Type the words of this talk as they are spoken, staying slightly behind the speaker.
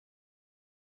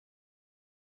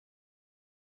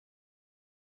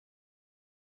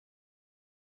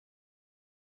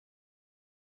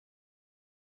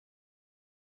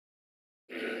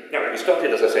Now, we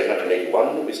started, as I say, in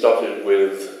 1981. We started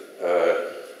with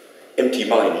empty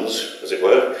minds, as it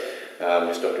were.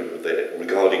 We started with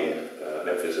regarding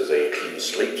Memphis as a clean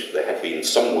slate. There had been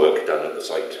some work done at the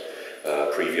site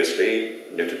previously,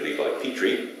 notably by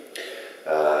Petrie,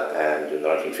 and in the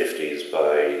 1950s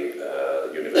by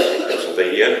the University of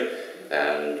Pennsylvania,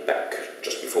 and back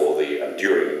just before and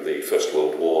during the First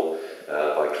World War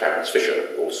by Clarence Fisher,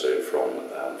 also from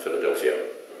Philadelphia.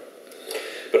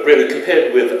 But really,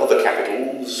 compared with other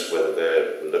capitals, whether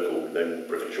they're local known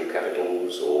provincial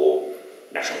capitals or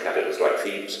national capitals like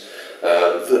Thebes,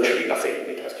 virtually nothing,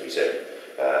 it has to be said,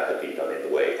 had been done in the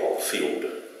way of field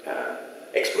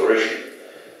exploration,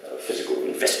 physical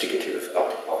investigative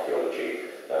archaeology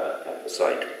at the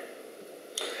site.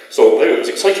 So although it was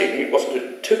exciting, it wasn't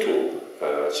a total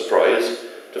surprise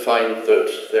to find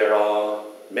that there are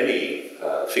many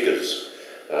figures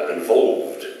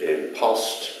involved in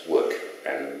past work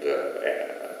and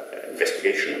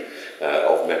investigation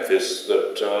of Memphis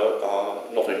that are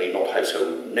not only not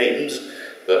household names,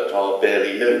 but are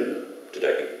barely known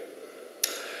today.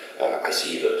 I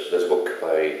see that there's a book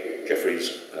by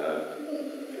Jeffries,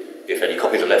 if any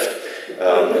copies are left,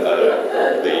 on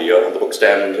the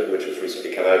bookstand, which has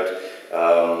recently come out,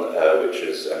 which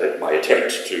is my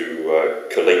attempt to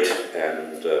collate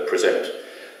and present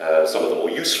some of the more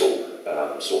useful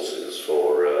sources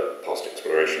for past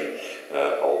exploration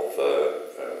of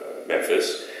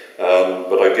Memphis.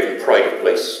 But I've given pride of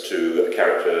place to a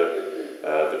character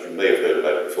that you may have heard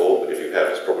about before, but if you have,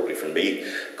 it's probably from me,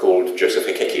 called Joseph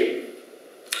Hekekian.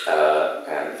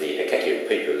 And the Hekekian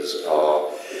papers are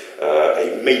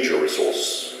a major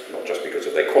resource, not just because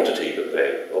of their quantity,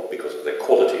 but because of their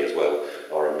quality as well,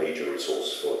 are a major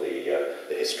resource for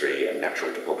the history and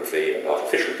natural topography and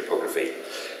artificial topography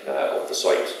of the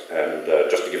site. And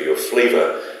just to give you a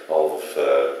flavour of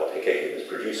what Hekekian is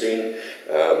producing,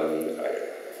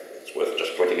 it's worth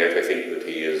just pointing out, I think, that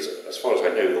he is, as far as I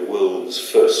know, the world's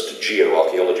first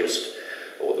geoarchaeologist,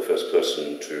 or the first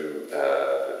person to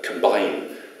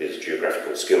combine his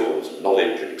geographical skills,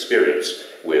 knowledge and experience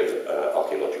with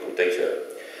archaeological data.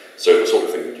 So the sort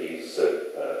of thing that he's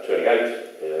turning out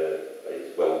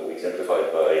is well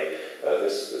exemplified by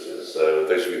this. This is,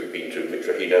 those of you who've been to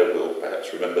Mitrahina will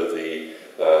perhaps remember the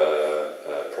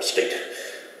prostate,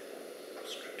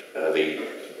 the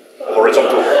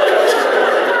horizontal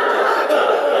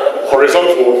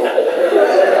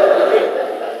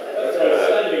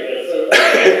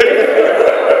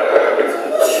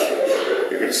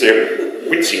you can see him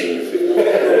wincing.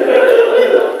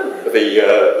 The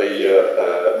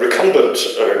recumbent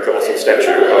colossal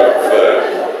statue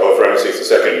of Ramesses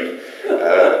II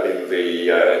in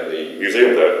the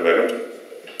museum there at the moment.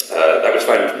 That was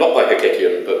found not by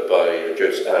Hekekian but by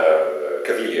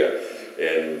Caviglia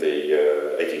in the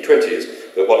 1820s.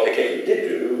 But what Hekekian did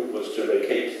do was to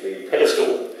locate the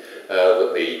pedestal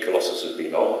that the Colossus had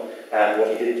been on, and what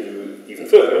he did do even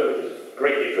further, which is of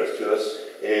great interest to us,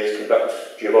 is conduct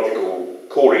geological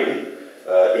coring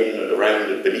in and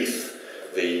around and beneath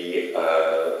the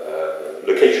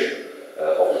location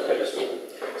of the pedestal.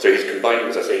 So he's combining,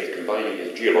 as I say, he's combining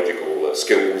his geological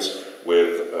skills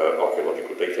with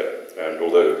archaeological data. And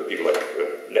although people like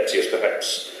Lepsius,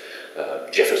 perhaps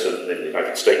Jefferson in the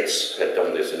United States had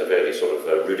done this in a fairly sort of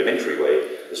rudimentary way,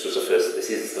 this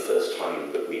is the first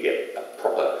time that we get a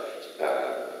proper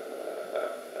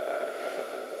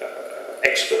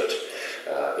expert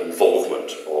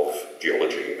involvement of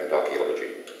geology and archaeology.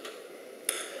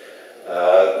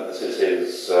 This is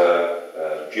his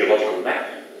geological map,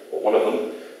 or one of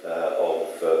them,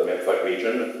 of the Memphite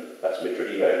region. That's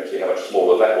Mitrahina. You can see how much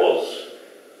smaller that was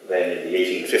then in the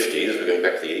 1850s. We're going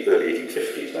back to the early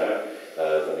 1850s now,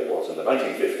 than it was in the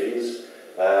 1950s.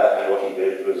 And what he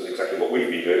did was exactly what we've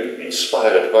been doing,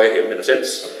 inspired by him in a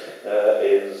sense,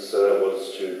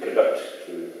 was to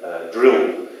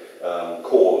drill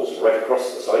cores right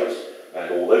across the site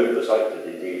and all over the site, and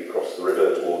indeed across the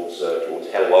river towards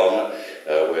Helwan,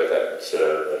 where that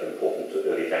important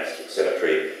early Dynastic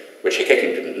cemetery, which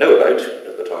Hekekian didn't know about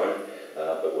at the time,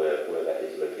 but where that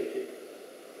is located.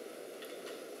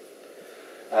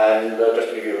 And just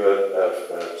to give you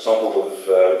a sample of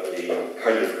the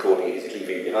kind of recording he's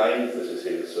leaving behind, this is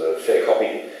his fair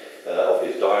copy of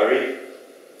his diary,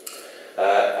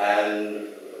 and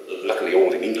luckily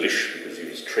all in English, because he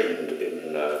was trained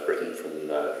in Britain from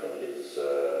his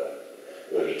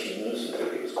early teens until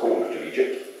he was called to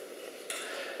Egypt.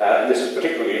 And this is a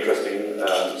particularly interesting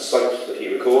site that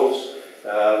he records.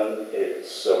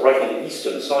 It's right on the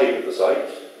eastern side of the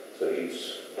site, so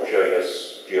he's showing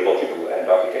us geological and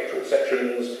architectural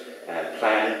sections and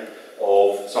plan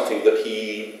of something that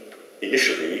he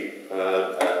initially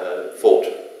thought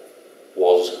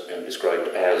was and described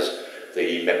as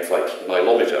the Memphite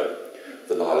Nilometer,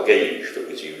 the Nile gauge that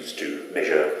was used to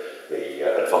measure the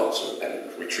advance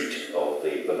and retreat of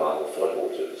the Nile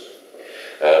floodwaters.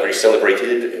 Very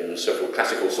celebrated in several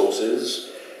classical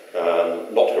sources,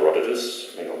 not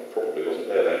Herodotus, probably wasn't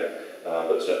there then,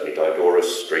 but certainly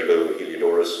Diodorus, Strabo,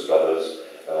 Heliodorus, and others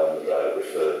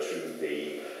refer to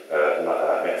the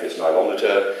Memphis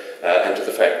Nilometer and to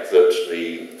the fact that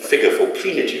the figure for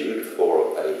plenitude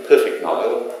for a perfect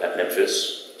Nile at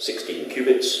Memphis, 16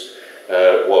 cubits,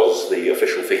 was the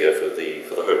official figure for the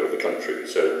whole of the country.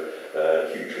 So,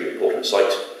 hugely important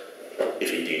site,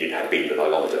 if indeed it had been the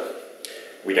Nilometer.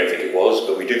 We don't think it was,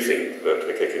 but we do think that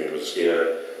Kekin was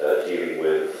here dealing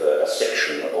with a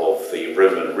section of the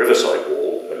Roman riverside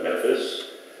wall at Memphis,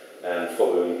 and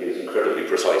following his incredibly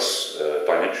precise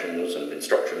dimensions and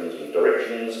instructions and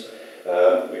directions,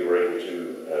 we were able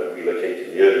to relocate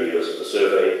in the early years of the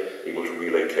survey, able to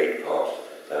relocate part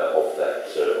of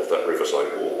that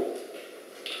riverside wall.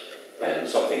 And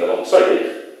something alongside it,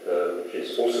 which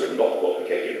is also not what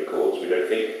Kekin records, we don't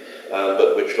think,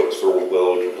 but which looks for all the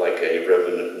world like a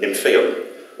Roman nymphaeum,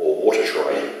 or water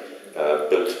shrine,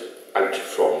 built out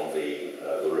from the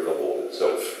river wall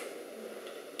itself.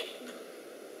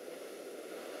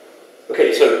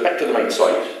 Okay, so back to the main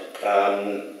site.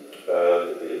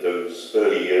 Those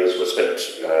early years were spent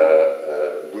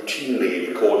routinely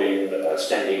recording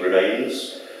standing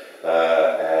remains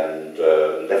and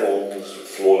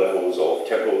floor levels of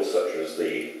temples, such as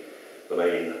the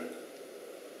main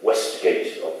west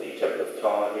gate of the Temple of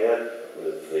Ptah here,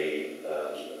 with the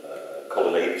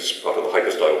colonnades, part of the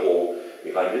hypostyle hall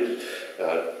behind it,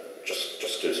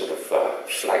 just to sort of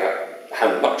flag up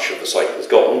how much of the site has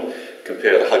gone.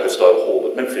 Compare the hypostyle hall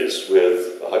at Memphis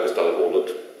with the hypostyle hall at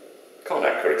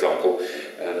Karnak, for example,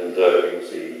 and you'll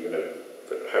see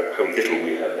how little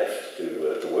we have left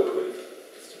to work with.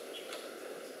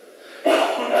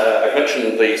 I've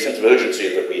mentioned the sense of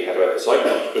urgency that we have at the site,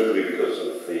 not only because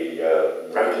of the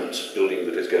rampant building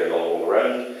that is going on all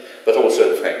around, but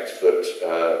also the fact that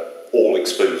all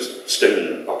exposed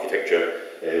stone architecture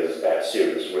is at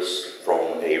serious risk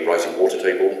from a rising water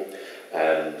table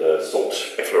and salt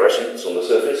efflorescence on the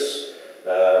surface,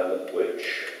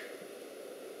 which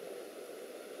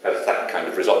has that kind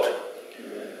of result.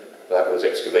 That was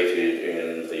excavated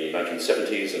in the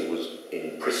 1970s and was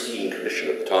in pristine condition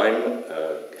at the time.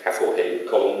 Hathor-headed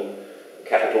column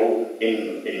capital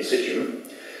in situ,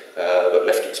 but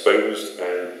left exposed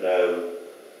and now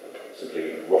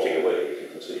simply rotting away, as you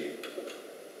can see.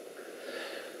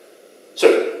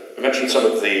 So, I mentioned some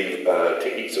of the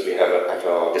techniques that we have at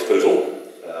our disposal.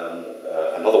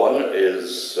 Another one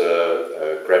is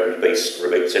ground-based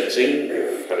remote sensing.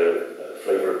 You've had a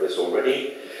flavour of this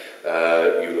already.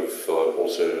 You have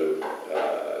also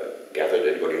gathered,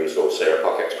 anybody who saw Sarah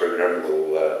Parkett's programme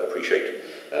will appreciate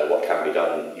what can be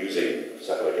done using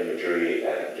satellite imagery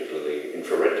and particularly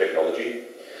infrared technology.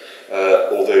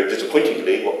 Although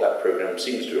disappointingly, what that programme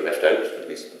seems to have left out, at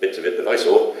least bits of it that I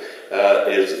saw,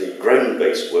 is the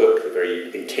ground-based work, the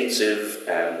very intensive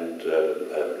and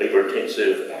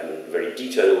labour-intensive and very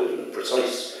detailed and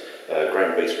precise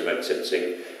ground-based remote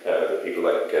sensing that people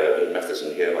like Ian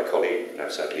Matheson here, my colleague, now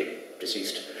sadly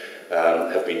deceased,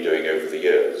 have been doing over the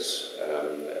years.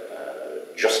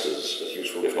 Just as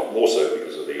useful, if not more so,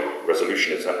 because of the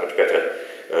resolution is that much better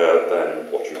than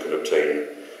what you can obtain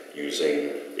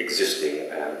using existing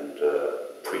and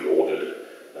pre-ordered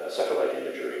satellite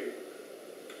imagery.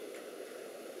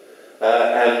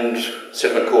 And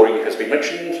sediment coring has been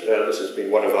mentioned. This has been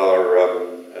one of our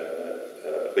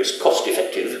most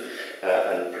cost-effective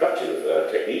and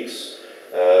productive techniques.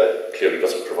 Clearly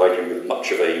doesn't provide you with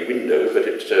much of a window, but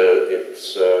it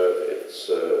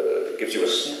gives you a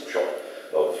snapshot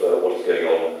of what is going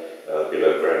on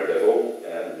below ground level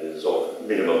and is of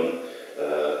minimum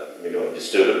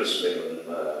disturbance, minimum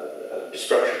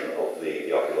destruction of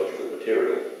the archaeological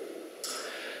material.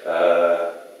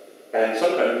 And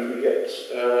sometimes we get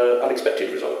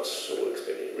unexpected results, or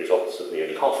results that we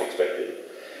only half expected.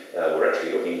 We're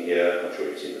actually looking here, I'm sure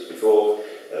you've seen this before,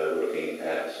 we're looking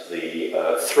at the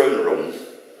throne room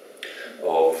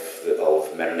of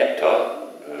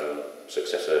Merneptah,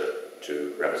 successor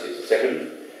to Ramesses II,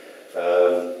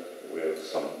 with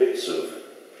some bits of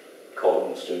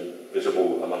columns still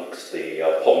visible amongst the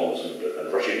ponds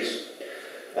and rushes.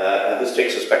 And this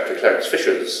takes us back to Clarence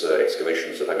Fisher's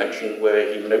excavations that I mentioned,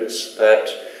 where he notes that,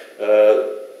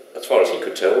 as far as he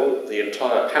could tell, the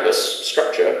entire palace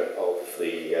structure of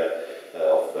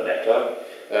Merneptah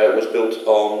was built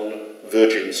on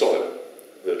virgin soil,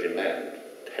 virgin land.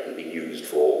 It hadn't been used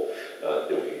for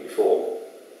building before.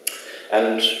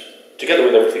 And together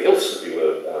with everything else that we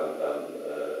were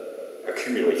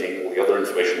accumulating, all the other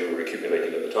information we were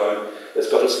accumulating at the time, that's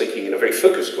got us thinking in a very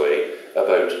focused way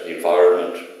about the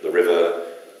environment, the river,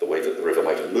 the way that the river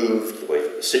might have moved, the way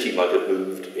that the city might have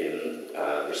moved in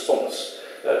response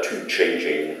to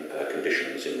changing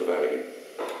conditions in the valley.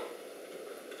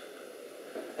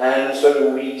 And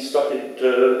so we started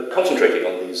concentrating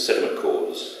on these sediment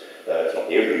cores. It's not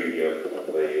the only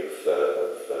way of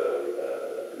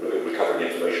recovering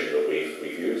information that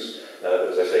we've used, but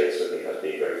as I say, it certainly has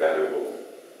been very valuable.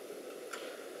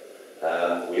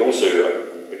 We also,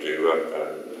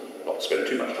 not spend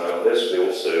too much time on this, we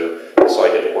also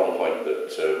decided at one point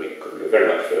that we couldn't go very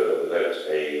much further without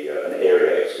an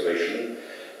area excavation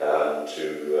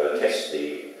to test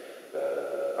the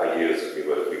ideas that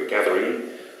we were gathering.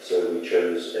 So we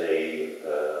chose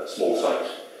a small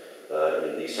site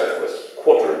in the southwest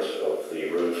quadrant of the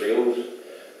ruin field.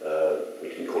 We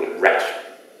can call it RAT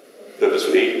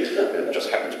purposefully, and it just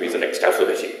happened to be the next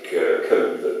alphabetic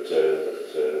code that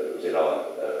was in our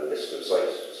list of site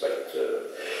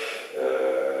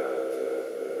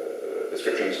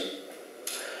descriptions.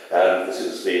 And this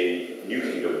is the New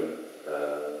Kingdom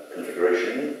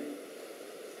configuration.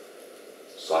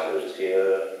 Silos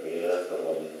here, another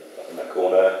one up in that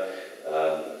corner.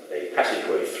 A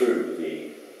passageway through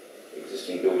the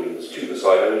existing buildings to the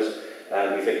silos,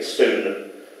 and we think stone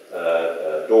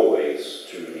doorways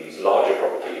to these larger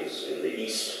properties in the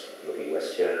east, looking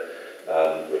west here,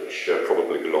 which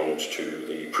probably belonged to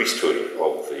the priesthood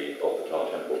of the Tar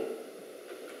Temple.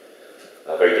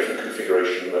 A very different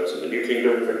configuration that's in the New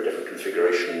Kingdom, very different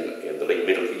configuration in the late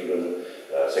Middle Kingdom,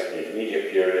 Second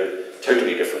Intermediate period,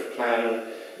 totally different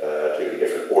plan, totally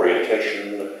different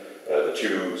orientation, the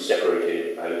two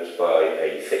separated out by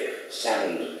a thick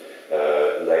sand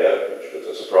layer, which was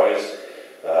a surprise.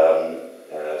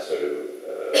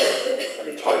 An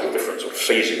entirely different sort of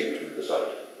phasing to the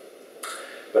site.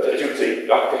 But as you can see,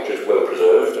 the architecture is well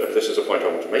preserved, and this is a point I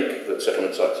want to make, that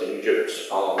settlement sites in Egypt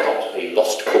are not a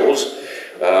lost cause.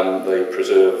 They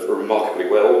preserve remarkably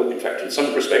well. In fact, in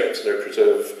some respects, they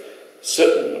preserve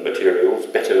certain materials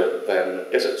better than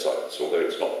desert sites, although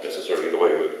it's not necessarily the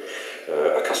way we're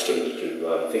accustomed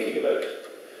to thinking about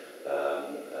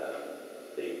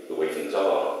the way things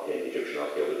are in Egyptian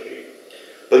archaeology.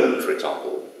 Bone, for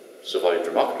example, survived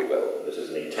remarkably well. This is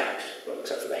an intact, well,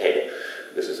 except for the head,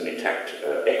 this is an intact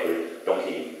equid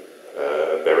donkey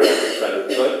burial found at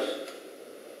the site.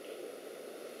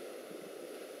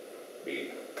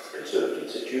 Be conserved in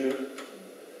situ.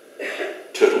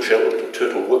 Turtle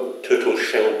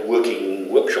shell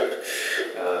working workshop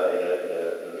in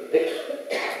a pit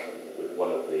with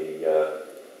one of the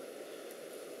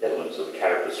elements of the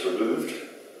carapace removed.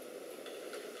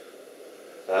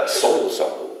 Soil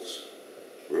samples,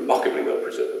 remarkably well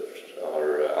preserved.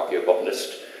 Our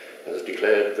archaeobotanist has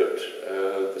declared that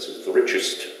this is the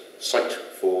richest site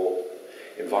for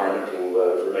environmental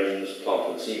remains,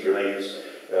 plant and seed remains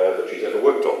that she's ever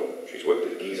worked on. She's worked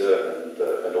at Giza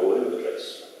and all over the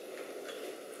place.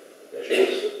 There she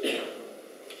is.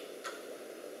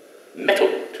 Metal,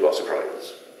 to our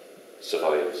surprise,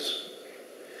 survives.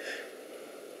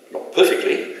 Not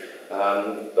perfectly,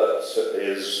 but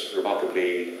is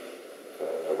remarkably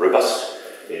robust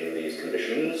in these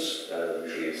conditions.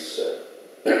 She's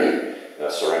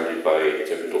surrounded by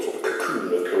its own little sort of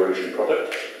cocoon of corrosion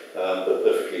product, but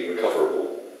perfectly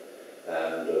recoverable.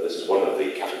 And this is one of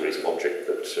the categories of object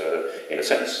that, in a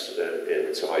sense,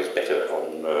 it survives better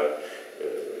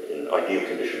in ideal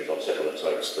conditions on settlement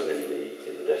sites than in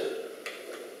the desert.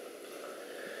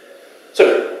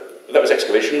 So, that was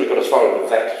excavation. We got as far with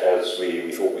that as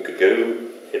we thought we could go,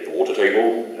 hit the water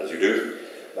table, as you do,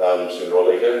 sooner or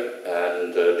later,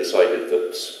 and decided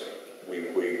that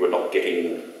we were not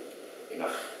getting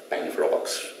enough bang for our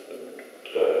bucks.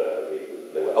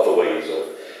 There were other ways of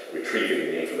retrieving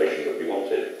the information that we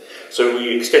wanted. So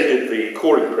we extended the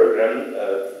coring program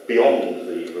beyond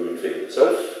the ruin field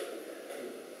itself,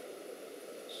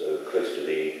 so close to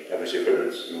the Abu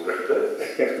pyramids, you'll recognise.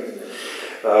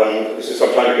 This is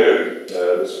some time ago.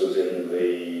 This was in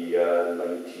the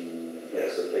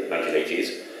late 1980s.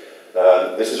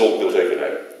 This is all built over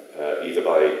now, either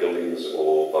by buildings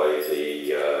or by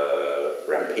the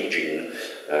rampaging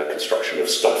construction of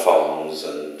stud farms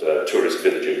and tourist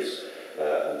villages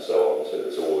and so on. So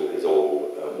this is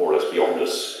all more or less beyond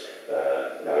us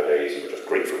nowadays, and we're just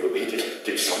grateful that we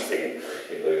did something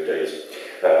in those days.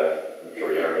 I'm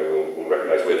sure Jaromir will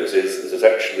recognise where this is. This is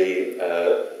actually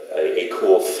a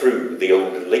core through the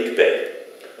old lake bed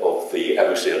of the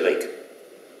Abu Lake,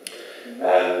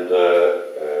 and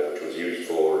which was used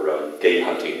for game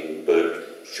hunting, bird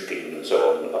shooting and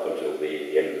so on up until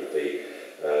the end of the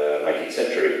 19th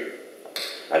century,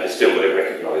 and is still a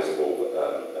recognisable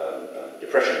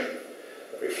depression,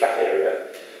 a very flat area,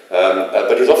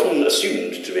 but is often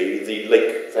assumed to be the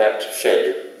lake that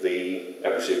fed the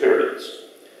Abu Sir pyramids.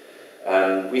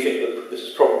 And we think that this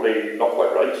is probably not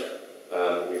quite right.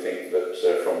 We think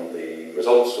that from the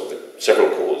results of the several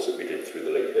cores that we did through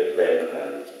the lake bed then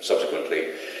and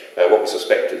subsequently, what we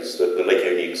suspect is that the lake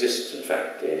only exists, in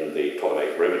fact, in the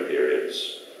Ptolemaic Roman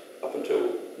periods up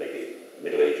until maybe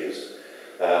Middle Ages,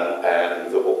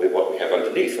 and that what we have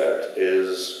underneath that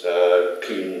is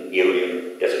clean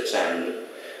Aeolian desert sand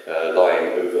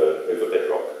lying over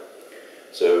bedrock.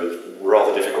 So it's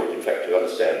rather difficult, in fact, to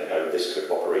understand how this could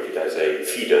have operated as a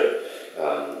feeder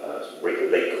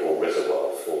lake or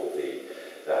reservoir for the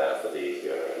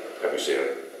Abu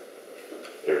Sir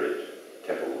pyramid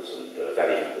temples and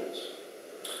valley temples.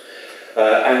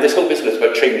 And this whole business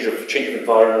about change of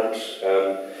environment.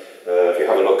 If you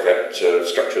have a look at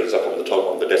structures up on the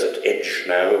top on the desert edge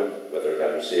now, whether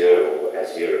at Abu Sir or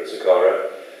as here at Saqqara,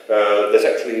 there's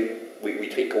actually we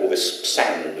take all this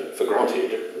sand for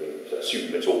granted. We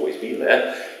assume it's always been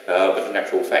there, but in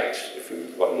actual fact, if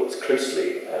one looks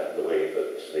closely at the way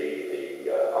that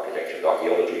the architecture and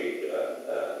archaeology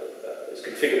is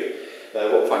configured,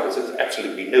 what we'll find is there's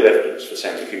absolutely no evidence for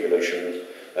sand accumulation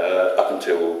up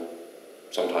until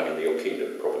sometime in the Old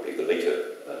Kingdom, probably the later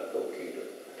Old Kingdom.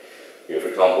 Here, for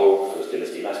example, was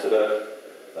Dynasty mastaba,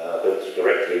 built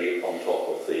directly on top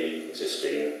of the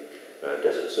existing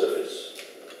desert surface.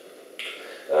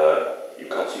 You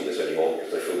can't see this anymore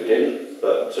because they filled it in,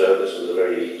 but this was a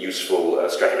very useful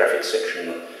stratigraphic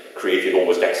section created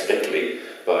almost accidentally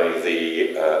by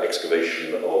the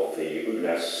excavation of the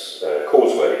Unas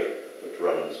causeway, which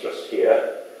runs just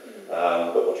here.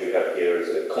 But what you have here is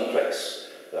a complex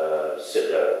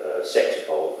set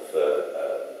of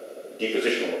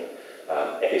depositional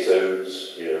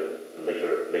episodes,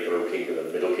 later Old Kingdom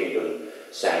and Middle Kingdom,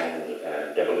 sand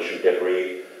and demolition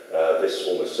debris. This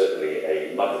almost certainly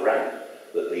a mud ramp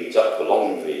that leads up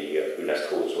along the Unas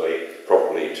causeway,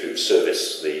 probably to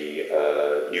service the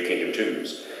New Kingdom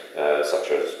tombs,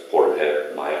 such as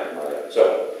Horemheb, Maya, and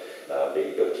so on,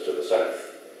 being built to the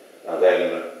south. And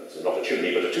then, it's not a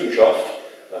chimney but a tomb shaft,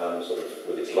 sort of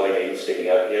with its lining sticking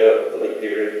out here of the late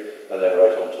period, and then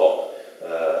right on top,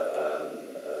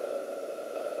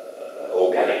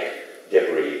 organic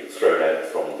debris thrown out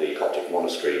from the Coptic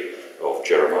monastery of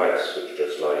Jeremiah, which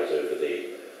just lies over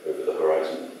the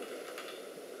horizon.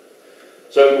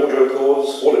 So wardrobe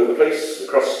cores all over the place, in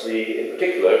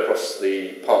particular across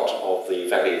the part of the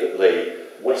valley that lay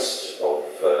west of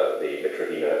the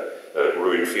Mitrahina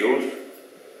ruin field,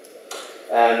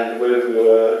 and where we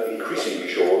were increasingly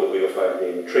sure that we were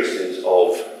finding traces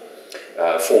of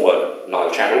former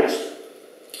Nile channels,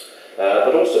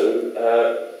 but also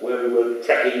where we were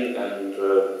tracking, and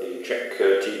the Czech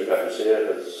team at Abu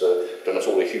Sir has done us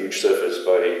all a huge service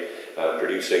by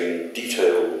producing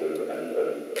detailed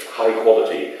and high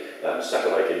quality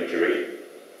satellite imagery.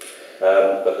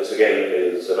 But this again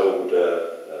is an old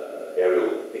aerial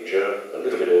picture, a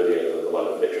little bit earlier than the one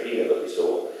of Mitrahina that we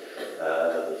saw.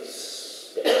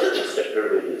 This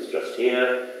pyramid is just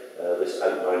here. This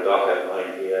outline, dark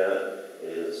outline here,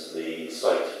 is the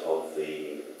site of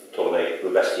the Ptolemaic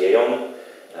Bubastion,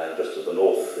 and just to the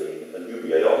north, the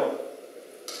Anubiaeon.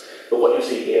 But what you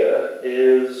see here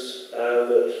is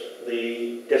that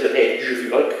the desert edge, if you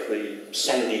like, the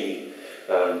sandy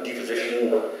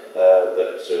deposition that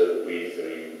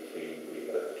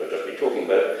I've just been talking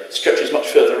about, stretches much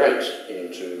further out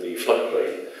into the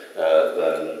floodplain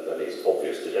than is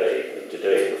obvious today. I mean,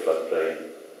 today the floodplain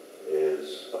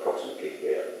is approximately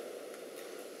here.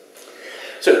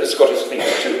 So this got us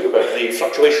thinking too about the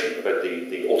fluctuation, about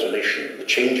the alternation, the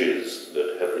changes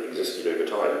that have existed over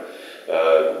time.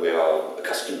 We are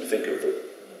accustomed to think of the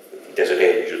desert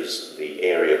edge as the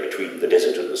area between the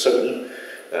desert and the zone,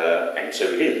 and so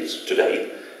it is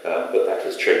today, but that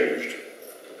has changed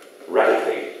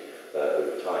radically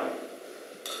over time.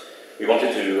 We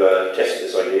wanted to test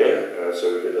this idea,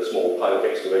 so we did a small pilot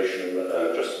excavation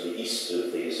just to the east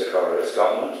of the Saqqara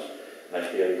escarpment. And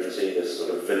here you can see this sort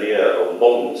of veneer of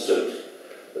modern silt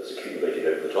that's accumulated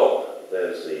over the top.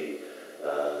 There's the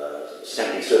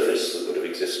sandy surface that would have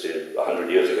existed 100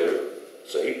 years ago,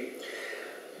 say.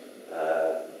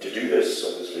 To do this,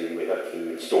 obviously, we had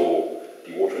to install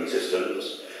dewatering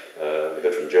systems. We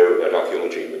heard from Joe about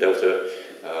archaeology in the Delta.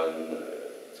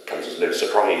 It comes as no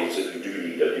surprise that you do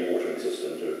need a dewatering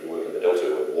system to work in the Delta,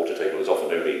 where the water table is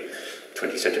often only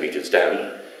 20 centimetres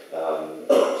down.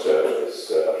 So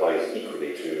this applies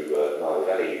equally to Nile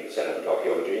Valley sediment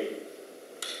archaeology.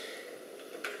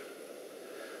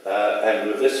 and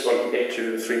with this one can get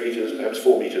to 3 metres, perhaps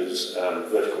 4 metres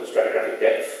vertical stratigraphic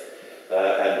depth.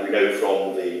 And we know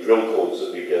from the drill cores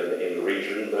that we've done in the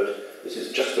region that this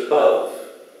is just above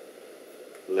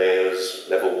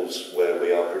levels where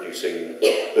we are producing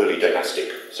early dynastic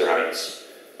ceramics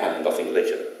and nothing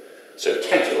later. So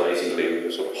tantalisingly, we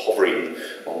were sort of hovering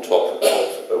on top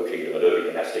of Old Kingdom and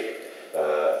early dynastic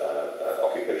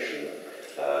occupation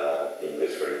in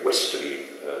this very westerly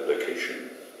location.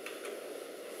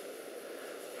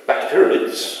 Back to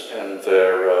pyramids and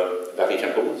their valley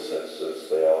temples, as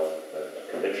they are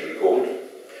conventionally called.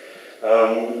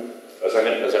 As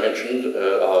I mentioned,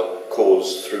 our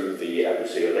cores through the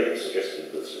Abusir Lake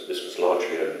suggested that this was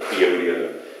largely an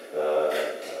Aeolian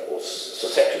or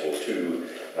susceptible to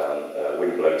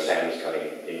wind-blown sands coming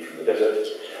in from the desert.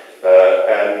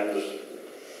 And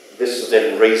this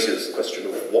then raises the question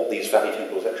of what these valley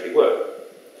temples actually were.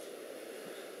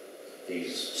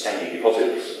 These sandy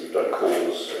deposits, we've done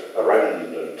cores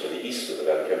around and to the east of the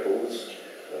valley temples,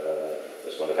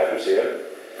 this one at Abusir,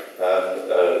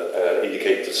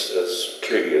 indicate as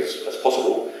clearly as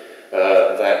possible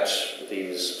that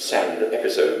these sand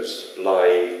episodes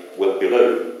lie well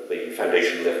below the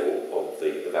foundation level of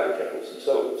the valley temples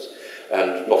themselves,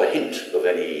 and not a hint of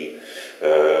any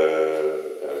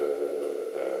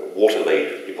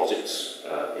water-laid deposits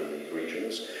in these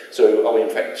regions. So are we in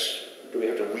fact, do we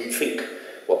have to rethink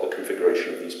what the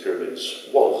configuration of these pyramids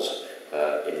was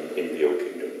in the Old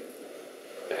Kingdom?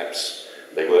 Perhaps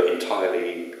they were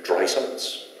entirely dry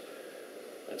sites.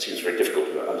 It seems very difficult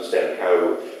to understand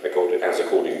how,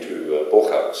 according to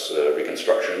Borchart's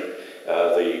reconstruction,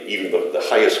 even the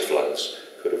highest floods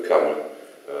could have come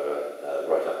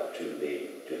right up to the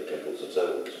temples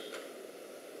themselves.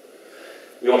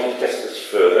 We wanted to test this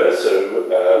further,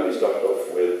 so we started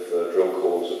off with drill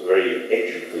cores at the very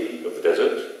edge of the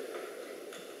desert.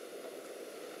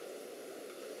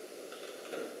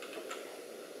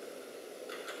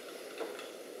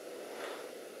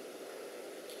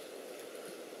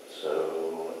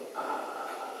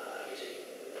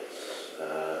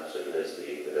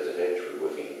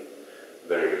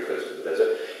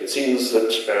 It seems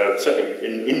that, certainly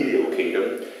in the Old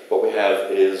Kingdom, what we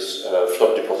have is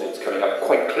flood deposits coming up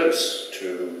quite close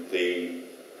to the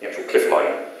actual cliff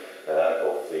line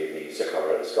of the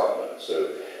Saqqara escarpment. So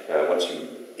once you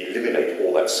eliminate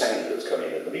all that sand that's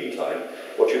coming in the meantime,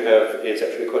 what you have is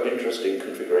actually quite an interesting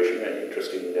configuration and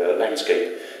interesting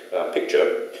landscape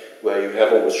picture, where you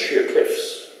have almost sheer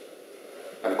cliffs,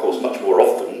 and of course much more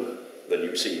of them than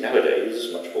you see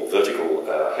nowadays, much more vertical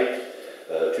height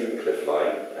to the cliff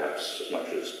line, perhaps as much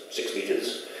as 6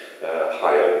 metres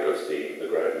higher, because the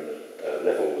ground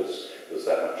level was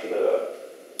that much lower.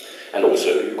 And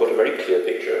also, you've got a very clear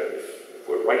picture, if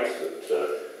we're right, that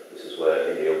this is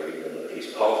where in the Old Kingdom at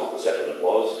least part of the settlement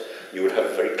was, you would have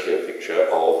a very clear picture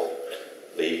of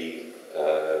the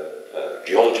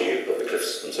geology of the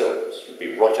cliffs themselves. You'd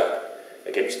be right up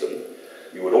against them.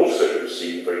 You would also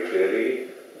see very clearly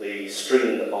the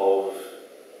string of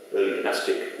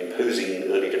imposing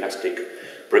early dynastic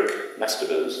brick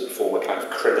mastabas that form a kind of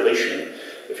crenellations,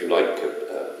 if you like,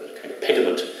 a kind of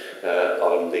pediment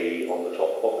on the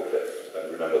top of the cliff.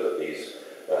 And remember that these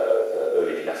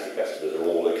early dynastic mastabas are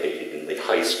all located in the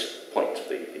highest point.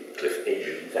 The cliff edge,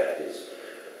 in fact, is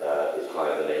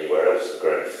higher than anywhere else. The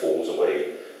ground falls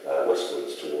away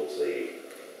westwards towards the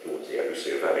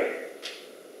Abusir Valley.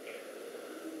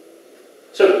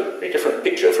 So, a different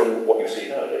picture from what you see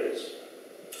nowadays.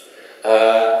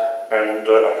 And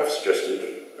I have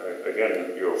suggested,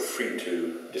 again, you're free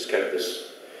to discount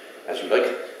this as you like,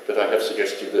 but I have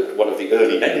suggested that one of the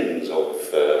early names of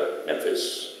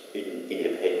Memphis,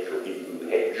 Inib Hedge or Ibu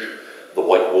Hedge, the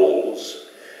White Walls,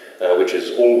 which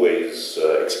is always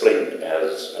explained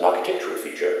as an architectural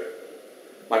feature,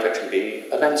 might actually be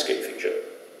a landscape feature.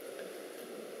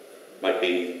 Might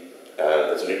be,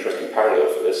 there's an interesting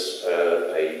parallel for this,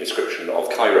 a description of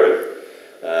Cairo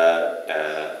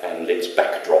and its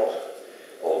backdrop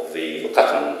of the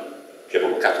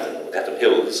Jebel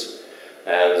Hills,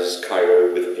 as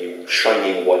Cairo with a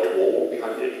shining white wall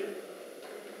behind it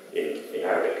in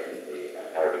Arabic, in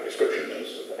the Arabic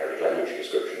descriptions, Arabic language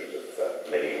descriptions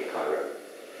of medieval Cairo.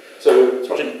 So it's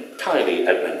not entirely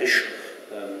outlandish,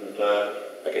 and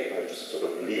again, I just sort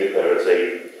of leave it there as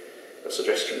a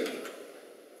suggestion.